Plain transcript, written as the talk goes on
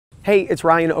Hey, it's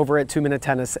Ryan over at 2 Minute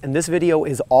Tennis, and this video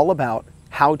is all about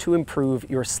how to improve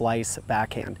your slice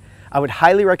backhand. I would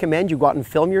highly recommend you go out and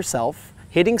film yourself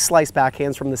hitting slice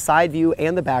backhands from the side view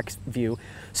and the back view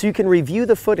so you can review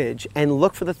the footage and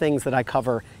look for the things that I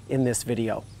cover in this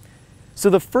video. So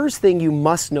the first thing you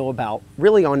must know about,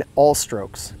 really on all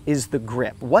strokes, is the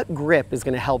grip. What grip is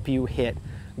going to help you hit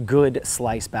good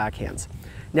slice backhands?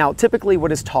 Now, typically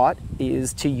what is taught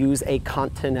is to use a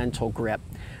continental grip.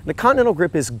 The continental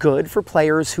grip is good for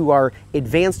players who are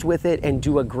advanced with it and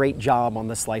do a great job on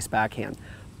the slice backhand.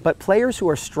 But players who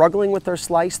are struggling with their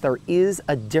slice, there is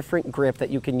a different grip that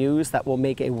you can use that will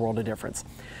make a world of difference.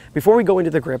 Before we go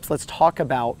into the grips, let's talk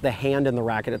about the hand and the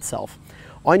racket itself.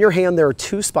 On your hand, there are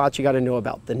two spots you got to know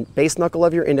about: the base knuckle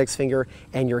of your index finger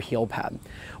and your heel pad.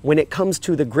 When it comes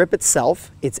to the grip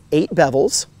itself, it's 8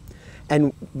 bevels.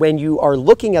 And when you are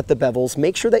looking at the bevels,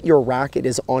 make sure that your racket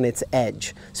is on its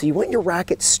edge. So you want your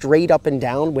racket straight up and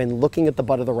down when looking at the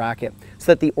butt of the racket so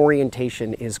that the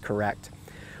orientation is correct.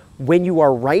 When you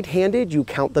are right-handed, you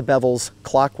count the bevels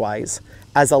clockwise.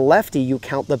 As a lefty, you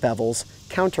count the bevels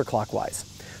counterclockwise.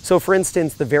 So for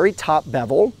instance, the very top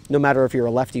bevel, no matter if you're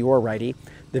a lefty or righty,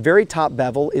 the very top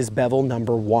bevel is bevel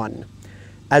number 1.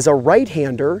 As a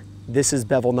right-hander, this is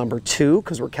bevel number 2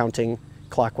 because we're counting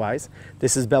clockwise.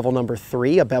 This is bevel number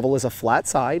 3. A bevel is a flat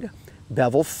side.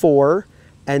 Bevel 4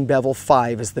 and bevel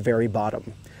 5 is the very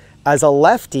bottom. As a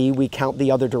lefty, we count the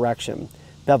other direction.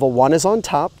 Bevel 1 is on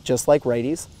top, just like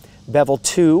righties. Bevel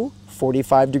 2,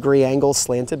 45-degree angle,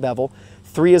 slanted bevel.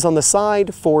 3 is on the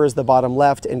side, 4 is the bottom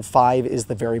left, and 5 is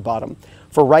the very bottom.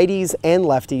 For righties and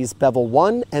lefties, bevel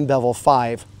 1 and bevel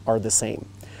 5 are the same.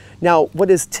 Now, what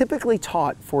is typically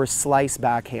taught for slice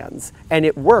backhands, and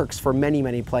it works for many,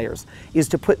 many players, is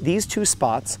to put these two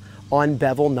spots on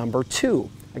bevel number 2.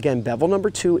 Again, bevel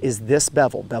number 2 is this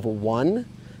bevel, bevel 1,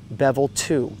 bevel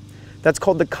 2. That's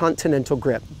called the continental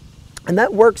grip. And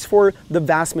that works for the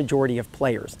vast majority of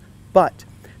players. But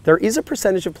there is a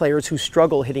percentage of players who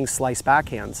struggle hitting slice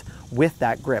backhands with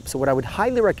that grip. So what I would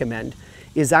highly recommend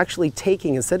is actually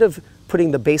taking, instead of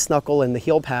putting the base knuckle and the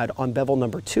heel pad on bevel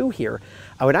number 2 here,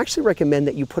 I would actually recommend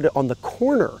that you put it on the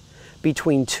corner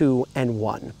between 2 and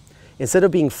 1. Instead of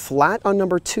being flat on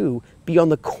number 2, be on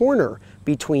the corner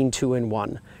between 2 and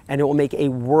 1, and it will make a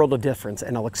world of difference,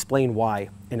 and I'll explain why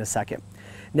in a second.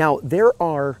 Now, there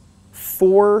are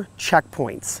 4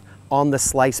 checkpoints on the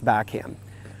slice backhand.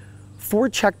 4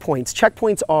 checkpoints.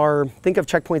 Checkpoints are, think of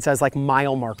checkpoints as like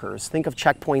mile markers. Think of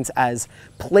checkpoints as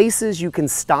places you can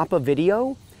stop a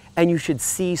video and you should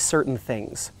see certain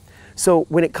things. So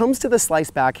when it comes to the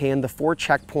slice backhand, the 4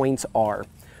 checkpoints are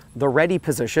the ready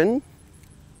position,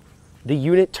 the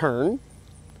unit turn,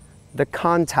 the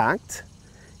contact,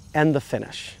 and the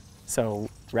finish. So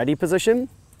ready position,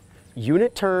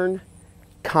 unit turn,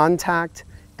 contact,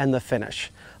 and the finish.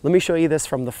 Let me show you this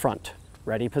from the front.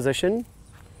 Ready position,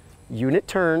 unit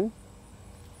turn,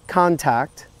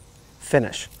 contact,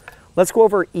 finish. Let's go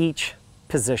over each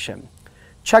position.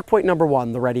 Checkpoint number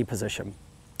 1, the ready position.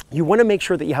 You want to make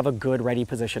sure that you have a good ready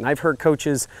position. I've heard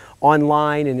coaches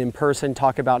online and in person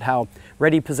talk about how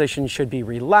ready position should be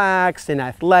relaxed and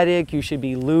athletic, you should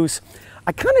be loose.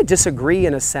 I kind of disagree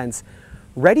in a sense.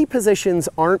 Ready positions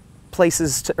aren't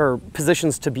places or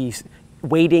positions to be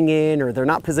waiting in, or they're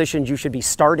not positions you should be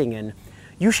starting in.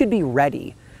 You should be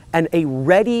ready. And a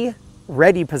ready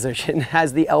position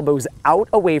has the elbows out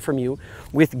away from you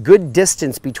with good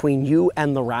distance between you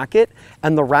and the racket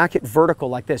vertical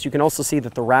like this. You can also see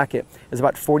that the racket is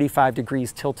about 45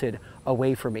 degrees tilted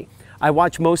away from me. I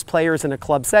watch most players in a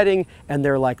club setting and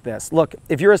they're like this. Look,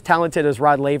 if you're as talented as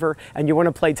Rod Laver and you want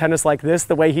to play tennis like this,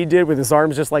 the way he did with his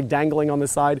arms just like dangling on the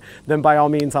side, then by all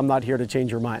means, I'm not here to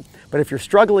change your mind. But if you're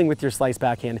struggling with your slice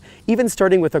backhand, even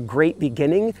starting with a great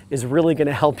beginning is really going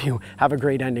to help you have a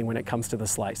great ending when it comes to the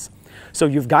slice. So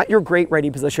you've got your great ready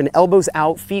position, elbows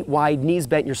out, feet wide, knees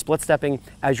bent, you're split stepping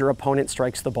as your opponent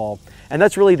strikes the ball. And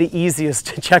that's really the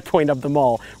easiest checkpoint of them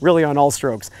all, really on all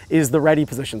strokes, is the ready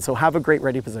position. So have a great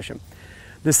ready position.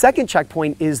 The second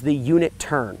checkpoint is the unit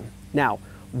turn. Now,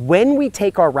 when we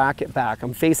take our racket back,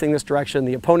 I'm facing this direction,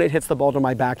 the opponent hits the ball to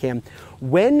my backhand.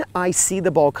 When I see the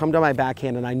ball come to my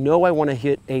backhand and I know I want to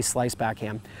hit a slice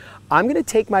backhand, I'm going to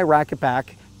take my racket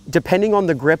back. Depending on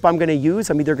the grip I'm going to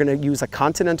use, I'm either going to use a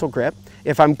continental grip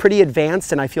if I'm pretty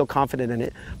advanced and I feel confident in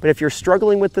it. But if you're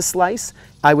struggling with the slice,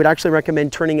 I would actually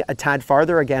recommend turning it a tad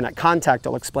farther. Again, at contact,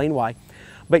 I'll explain why.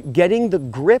 But getting the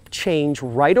grip change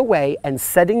right away and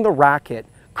setting the racket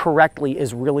correctly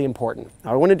is really important.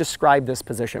 Now, I want to describe this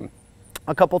position.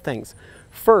 A couple things.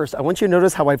 First, I want you to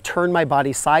notice how I've turned my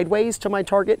body sideways to my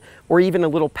target, or even a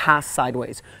little past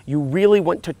sideways. You really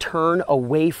want to turn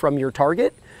away from your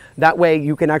target That way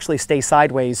you can actually stay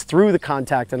sideways through the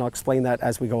contact, and I'll explain that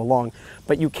as we go along.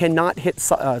 But you cannot hit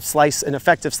an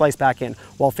effective slice backhand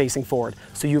while facing forward.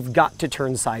 So you've got to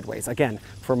turn sideways. Again,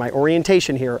 for my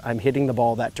orientation here, I'm hitting the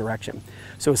ball that direction.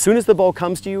 So as soon as the ball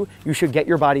comes to you, you should get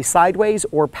your body sideways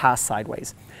or pass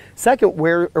sideways. Second,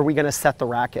 where are we gonna set the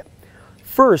racket?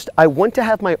 First, I want to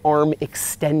have my arm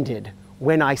extended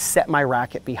when I set my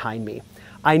racket behind me.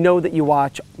 I know that you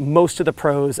watch most of the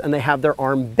pros and they have their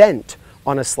arm bent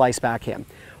on a slice backhand.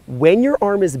 When your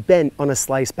arm is bent on a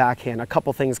slice backhand, a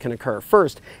couple things can occur.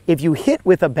 First, if you hit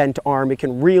with a bent arm, it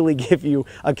can really give you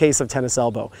a case of tennis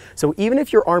elbow. So even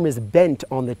if your arm is bent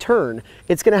on the turn,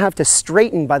 it's going to have to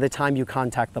straighten by the time you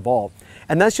contact the ball.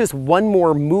 And that's just one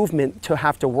more movement to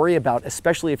have to worry about,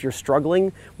 especially if you're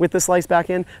struggling with the slice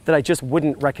backhand, that I just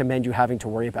wouldn't recommend you having to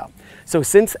worry about. So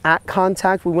since at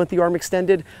contact we want the arm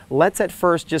extended, let's at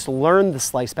first just learn the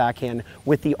slice backhand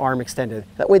with the arm extended.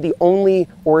 That way the only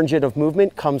origin of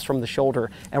movement comes from the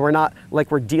shoulder, and we're not like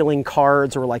we're dealing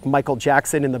cards or like Michael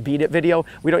Jackson in the Beat It video.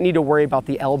 We don't need to worry about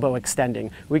the elbow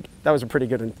extending. That was a pretty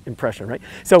good impression, right?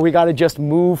 So we got to just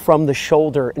move from the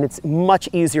shoulder, and it's much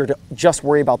easier to just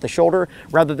worry about the shoulder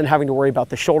rather than having to worry about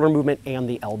the shoulder movement and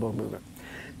the elbow movement.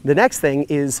 The next thing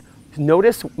is,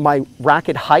 notice my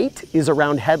racket height is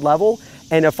around head level,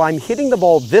 and if I'm hitting the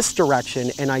ball this direction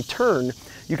and I turn,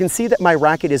 you can see that my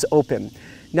racket is open.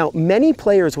 Now, many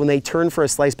players, when they turn for a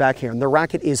slice backhand, the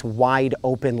racket is wide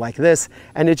open like this,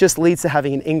 and it just leads to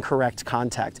having an incorrect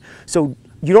contact. So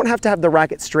you don't have to have the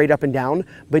racket straight up and down,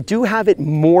 but do have it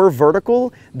more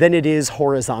vertical than it is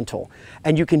horizontal.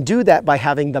 And you can do that by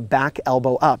having the back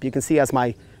elbow up. You can see as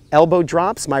my elbow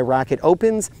drops, my racket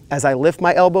opens. As I lift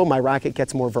my elbow, my racket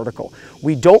gets more vertical.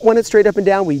 We don't want it straight up and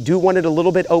down. We do want it a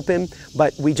little bit open,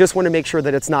 but we just want to make sure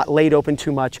that it's not laid open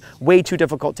too much, way too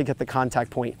difficult to get the contact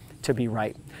point to be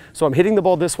right. So I'm hitting the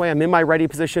ball this way, I'm in my ready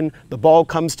position, the ball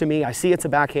comes to me, I see it's a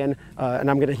backhand, and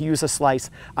I'm gonna use a slice.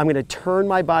 I'm gonna turn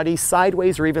my body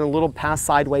sideways or even a little pass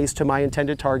sideways to my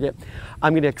intended target.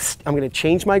 I'm gonna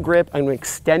change my grip, I'm gonna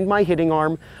extend my hitting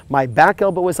arm, my back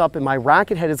elbow is up, and my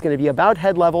racket head is gonna be about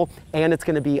head level, and it's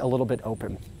gonna be a little bit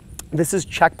open. This is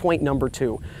checkpoint number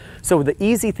 2. So the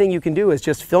easy thing you can do is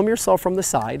just film yourself from the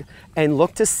side and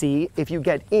look to see if you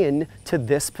get in to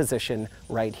this position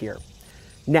right here.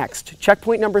 Next,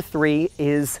 checkpoint number 3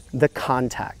 is the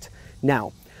contact.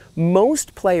 Now,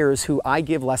 most players who I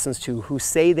give lessons to who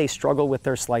say they struggle with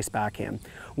their slice backhand,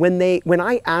 when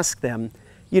I ask them,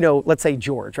 you know, let's say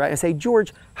George, right? I say,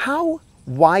 George, how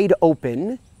wide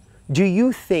open do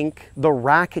you think the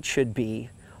racket should be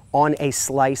on a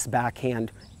slice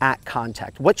backhand at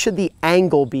contact? What should the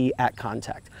angle be at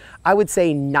contact? I would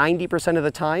say 90% of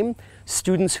the time,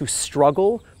 students who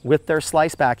struggle with their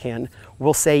slice backhand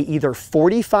will say either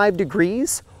 45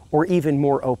 degrees or even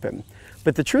more open.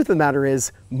 But the truth of the matter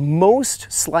is,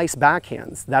 most slice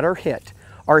backhands that are hit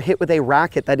with a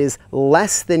racket that is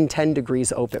less than 10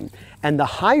 degrees open. And the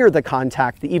higher the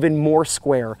contact, the even more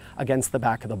square against the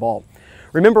back of the ball.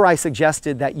 Remember, I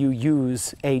suggested that you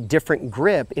use a different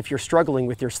grip if you're struggling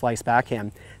with your slice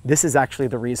backhand. This is actually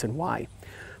the reason why.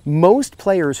 Most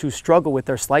players who struggle with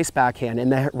their slice backhand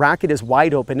and the racket is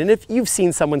wide open, and if you've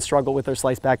seen someone struggle with their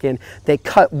slice backhand, they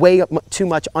cut way too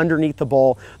much underneath the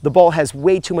ball has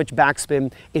way too much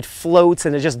backspin, it floats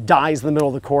and it just dies in the middle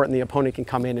of the court and the opponent can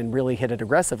come in and really hit it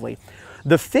aggressively.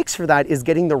 The fix for that is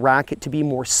getting the racket to be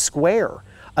more square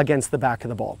against the back of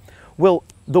the ball. Well,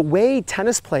 the way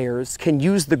tennis players can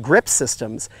use the grip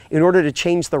systems in order to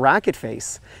change the racket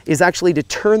face is actually to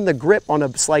turn the grip on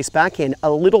a slice backhand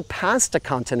a little past a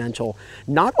continental,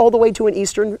 not all the way to an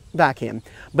Eastern backhand,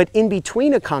 but in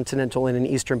between a continental and an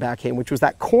Eastern backhand, which was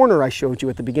that corner I showed you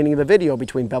at the beginning of the video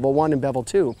between bevel 1 and bevel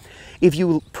 2. If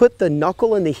you put the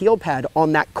knuckle and the heel pad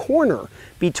on that corner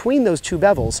between those two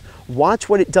bevels, watch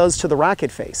what it does to the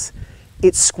racket face.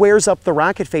 It squares up the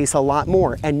racket face a lot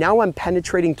more. And now I'm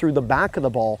penetrating through the back of the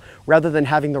ball rather than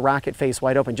having the racket face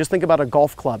wide open. Just think about a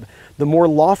golf club. The more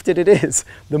lofted it is,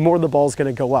 the more the ball's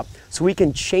gonna go up. So we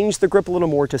can change the grip a little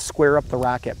more to square up the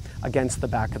racket against the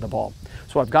back of the ball.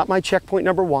 So I've got my checkpoint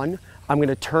number 1. I'm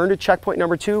gonna turn to checkpoint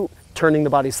number 2, turning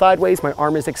the body sideways, my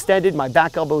arm is extended, my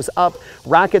back elbow's up,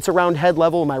 racket's around head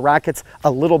level, my racket's a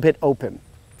little bit open.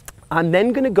 I'm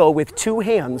then gonna go with 2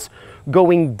 hands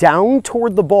going down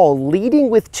toward the ball,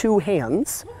 leading with 2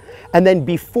 hands, and then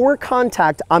before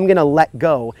contact, I'm gonna let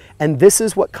go, and this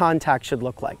is what contact should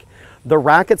look like. The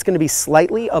racket's going to be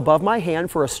slightly above my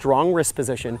hand for a strong wrist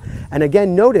position. And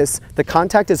again, notice the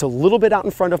contact is a little bit out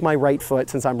in front of my right foot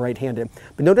since I'm right-handed.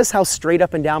 But notice how straight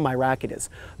up and down my racket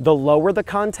is. The lower the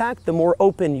contact, the more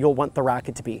open you'll want the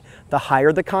racket to be. The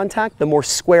higher the contact, the more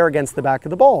square against the back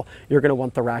of the ball you're going to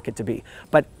want the racket to be.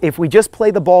 But if we just play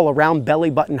the ball around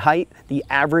belly button height, the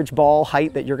average ball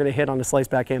height that you're going to hit on a slice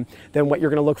backhand, then what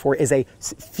you're going to look for is a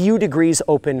few degrees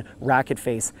open racket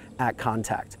face at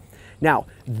contact. Now,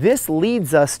 this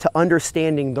leads us to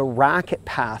understanding the racket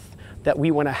path that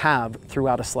we want to have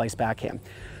throughout a slice backhand.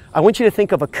 I want you to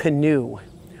think of a canoe,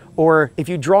 or if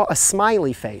you draw a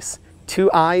smiley face, two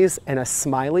eyes and a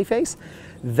smiley face,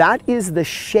 that is the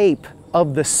shape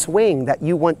of the swing that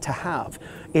you want to have.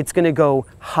 It's going to go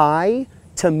high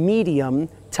to medium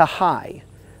to high.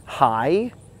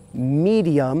 High,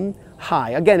 medium,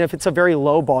 high. Again, if it's a very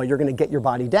low ball, you're going to get your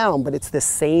body down, but it's the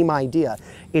same idea.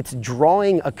 It's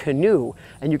drawing a canoe,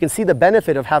 and you can see the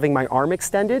benefit of having my arm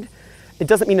extended. It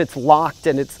doesn't mean it's locked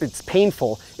and it's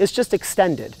painful. It's just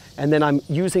extended, and then I'm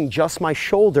using just my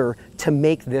shoulder to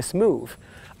make this move.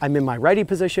 I'm in my ready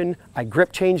position, I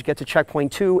grip change, get to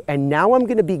checkpoint 2, and now I'm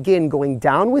going to begin going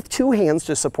down with 2 hands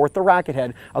to support the racket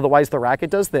head. Otherwise the racket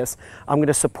does this. I'm going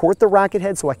to support the racket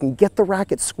head so I can get the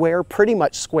racket square, pretty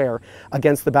much square,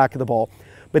 against the back of the ball.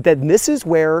 But then this is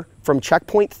where, from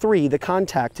checkpoint 3, the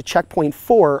contact, to checkpoint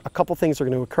 4, a couple things are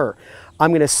going to occur. I'm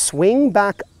going to swing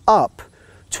back up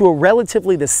to a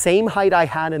relatively the same height I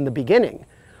had in the beginning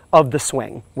of the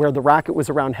swing, where the racket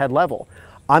was around head level.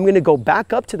 I'm going to go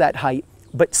back up to that height,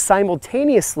 but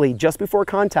simultaneously, just before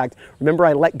contact, remember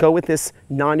I let go with this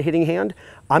non-hitting hand?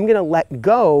 I'm going to let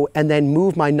go and then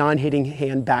move my non-hitting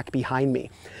hand back behind me.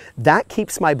 That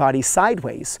keeps my body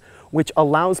sideways, which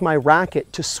allows my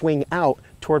racket to swing out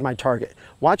toward my target.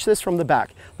 Watch this from the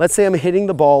back. Let's say I'm hitting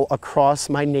the ball across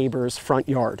my neighbor's front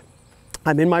yard.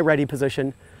 I'm in my ready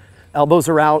position. Elbows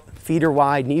are out, feet are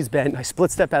wide, knees bent. I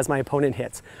split step as my opponent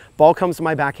hits. Ball comes to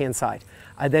my backhand side.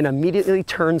 I then immediately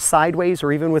turn sideways,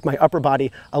 or even with my upper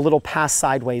body, a little pass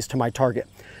sideways to my target.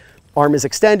 Arm is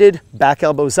extended, back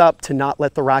elbows up to not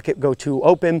let the racket go too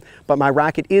open, but my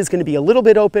racket is going to be a little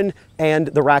bit open and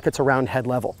the racket's around head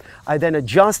level. I then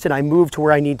adjust and I move to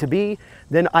where I need to be.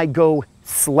 Then I go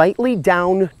slightly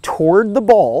down toward the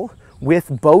ball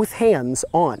with both hands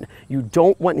on. You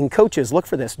don't want, and coaches, look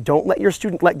for this, don't let your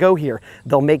student let go here.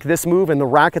 They'll make this move and the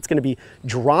racket's going to be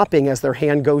dropping as their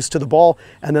hand goes to the ball,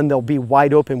 and then they'll be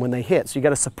wide open when they hit. So you got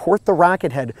to support the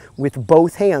racket head with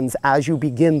both hands as you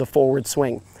begin the forward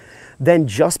swing. Then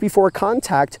just before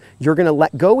contact, you're going to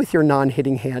let go with your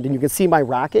non-hitting hand, and you can see my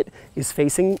racket is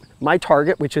facing my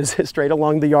target, which is straight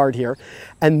along the yard here.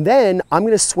 And then I'm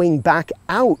going to swing back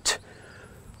out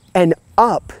and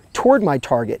up toward my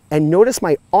target, and notice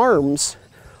my arms,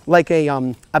 like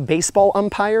a baseball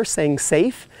umpire saying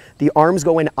safe. The arms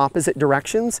go in opposite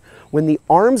directions. When the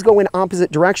arms go in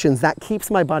opposite directions, that keeps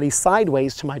my body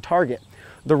sideways to my target.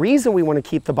 The reason we want to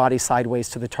keep the body sideways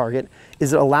to the target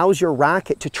is it allows your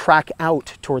racket to track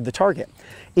out toward the target.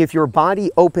 If your body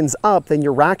opens up, then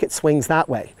your racket swings that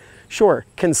way. Sure,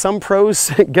 can some pros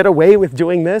get away with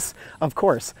doing this? Of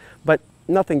course, but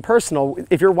nothing personal.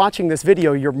 If you're watching this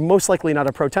video, you're most likely not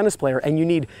a pro tennis player and you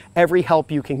need every help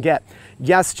you can get.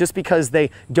 Yes, just because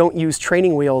they don't use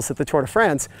training wheels at the Tour de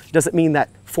France doesn't mean that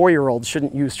 4-year-olds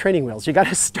shouldn't use training wheels. You got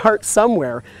to start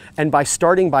somewhere, and by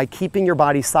starting by keeping your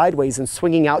body sideways and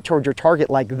swinging out toward your target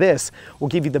like this will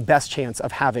give you the best chance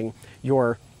of having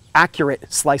your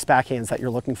accurate slice backhands that you're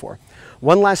looking for.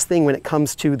 One last thing when it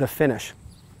comes to the finish.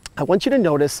 I want you to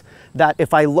notice that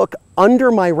if I look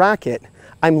under my racket,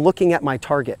 I'm looking at my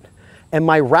target, and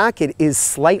my racket is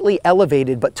slightly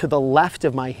elevated but to the left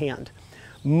of my hand.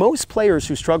 Most players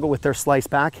who struggle with their slice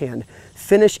backhand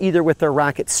finish either with their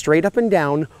racket straight up and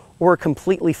down or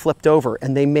completely flipped over,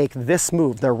 and they make this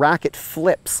move. Their racket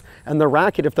flips, and the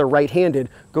racket, if they're right-handed,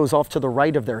 goes off to the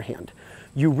right of their hand.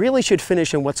 You really should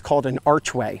finish in what's called an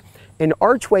archway. An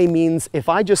archway means if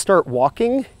I just start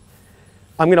walking,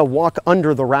 I'm going to walk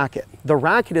under the racket. The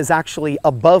racket is actually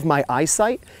above my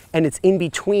eyesight, and it's in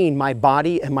between my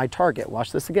body and my target.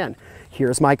 Watch this again.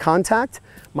 Here's my contact.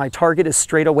 My target is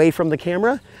straight away from the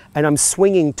camera, and I'm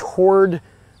swinging toward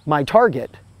my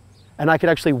target. And I could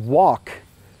actually walk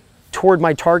toward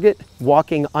my target,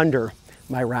 walking under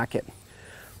my racket.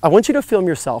 I want you to film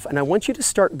yourself, and I want you to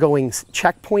start going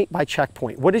checkpoint by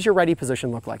checkpoint. What does your ready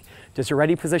position look like? Does your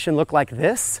ready position look like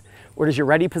this? Or does your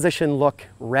ready position look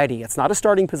ready? It's not a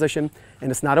starting position, and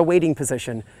it's not a waiting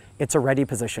position. It's a ready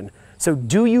position. So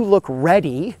do you look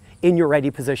ready in your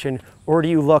ready position, or do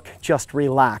you look just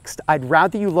relaxed? I'd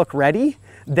rather you look ready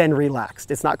than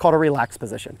relaxed. It's not called a relaxed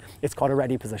position. It's called a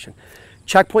ready position.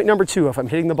 Checkpoint number 2, if I'm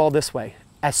hitting the ball this way,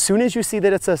 as soon as you see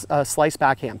that it's a slice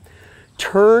backhand,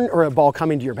 turn, or a ball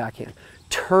coming to your backhand,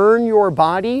 turn your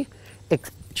body,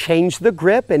 change the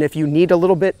grip, and if you need a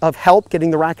little bit of help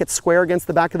getting the racket square against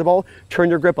the back of the ball, turn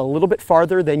your grip a little bit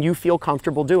farther than you feel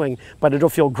comfortable doing, but it'll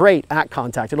feel great at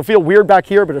contact. It'll feel weird back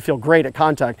here, but it'll feel great at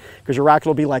contact because your racket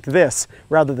will be like this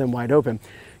rather than wide open.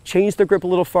 Change the grip a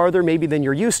little farther maybe than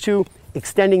you're used to,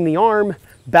 extending the arm,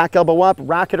 back elbow up,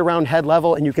 racket around head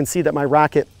level, and you can see that my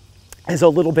racket is a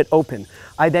little bit open.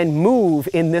 I then move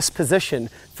in this position,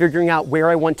 figuring out where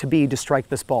I want to be to strike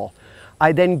this ball.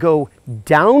 I then go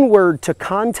downward to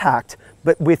contact,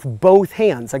 but with both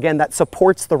hands. Again, that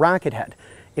supports the racket head.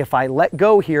 If I let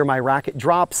go here, my racket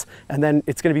drops, and then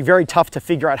it's going to be very tough to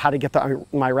figure out how to get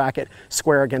my racket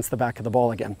square against the back of the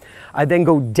ball again. I then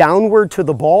go downward to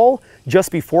the ball.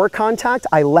 Just before contact,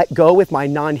 I let go with my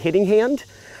non-hitting hand.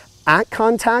 At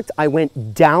contact, I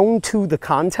went down to the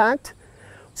contact.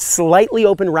 Slightly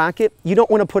open racket. You don't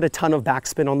want to put a ton of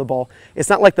backspin on the ball. It's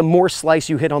not like the more slice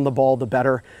you hit on the ball, the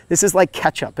better. This is like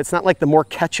ketchup. It's not like the more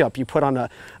ketchup you put on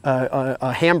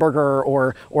a hamburger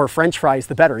or French fries,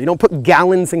 the better. You don't put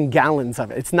gallons and gallons of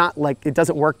it. It's not like, it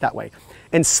doesn't work that way.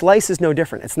 And slice is no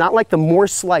different. It's not like the more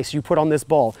slice you put on this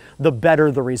ball, the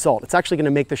better the result. It's actually going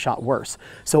to make the shot worse.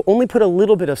 So only put a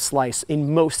little bit of slice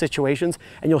in most situations,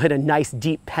 and you'll hit a nice,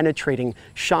 deep, penetrating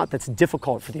shot that's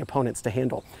difficult for the opponents to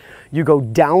handle. You go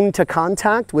down to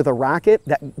contact with a racket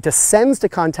that descends to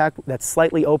contact that's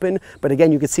slightly open, but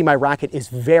again, you can see my racket is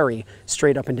very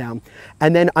straight up and down.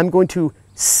 And then I'm going to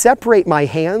separate my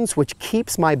hands, which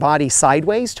keeps my body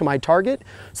sideways to my target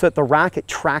so that the racket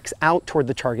tracks out toward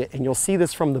the target. And you'll see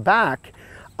this from the back.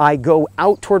 I go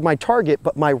out toward my target,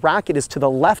 but my racket is to the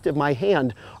left of my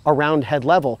hand around head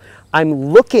level. I'm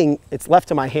looking, it's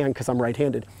left of my hand because I'm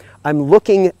right-handed. I'm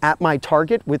looking at my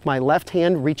target with my left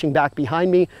hand reaching back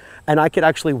behind me, and I could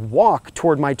actually walk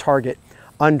toward my target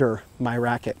under my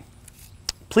racket.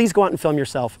 Please go out and film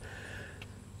yourself.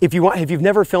 If you've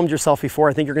never filmed yourself before,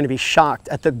 I think you're going to be shocked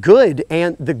at the good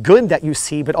that you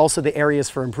see, but also the areas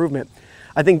for improvement.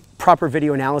 I think proper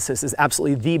video analysis is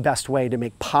absolutely the best way to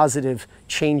make positive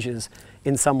changes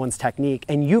in someone's technique.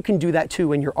 And you can do that too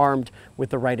when you're armed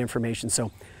with the right information.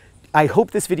 So I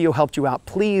hope this video helped you out.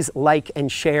 Please like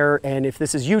and share. And if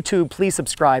this is YouTube, please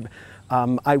subscribe.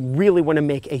 I really want to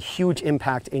make a huge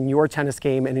impact in your tennis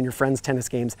game and in your friends' tennis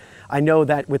games. I know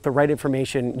that with the right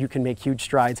information, you can make huge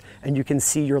strides and you can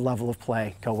see your level of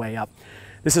play go way up.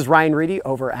 This is Ryan Reedy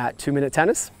over at 2 Minute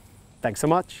Tennis. Thanks so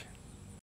much.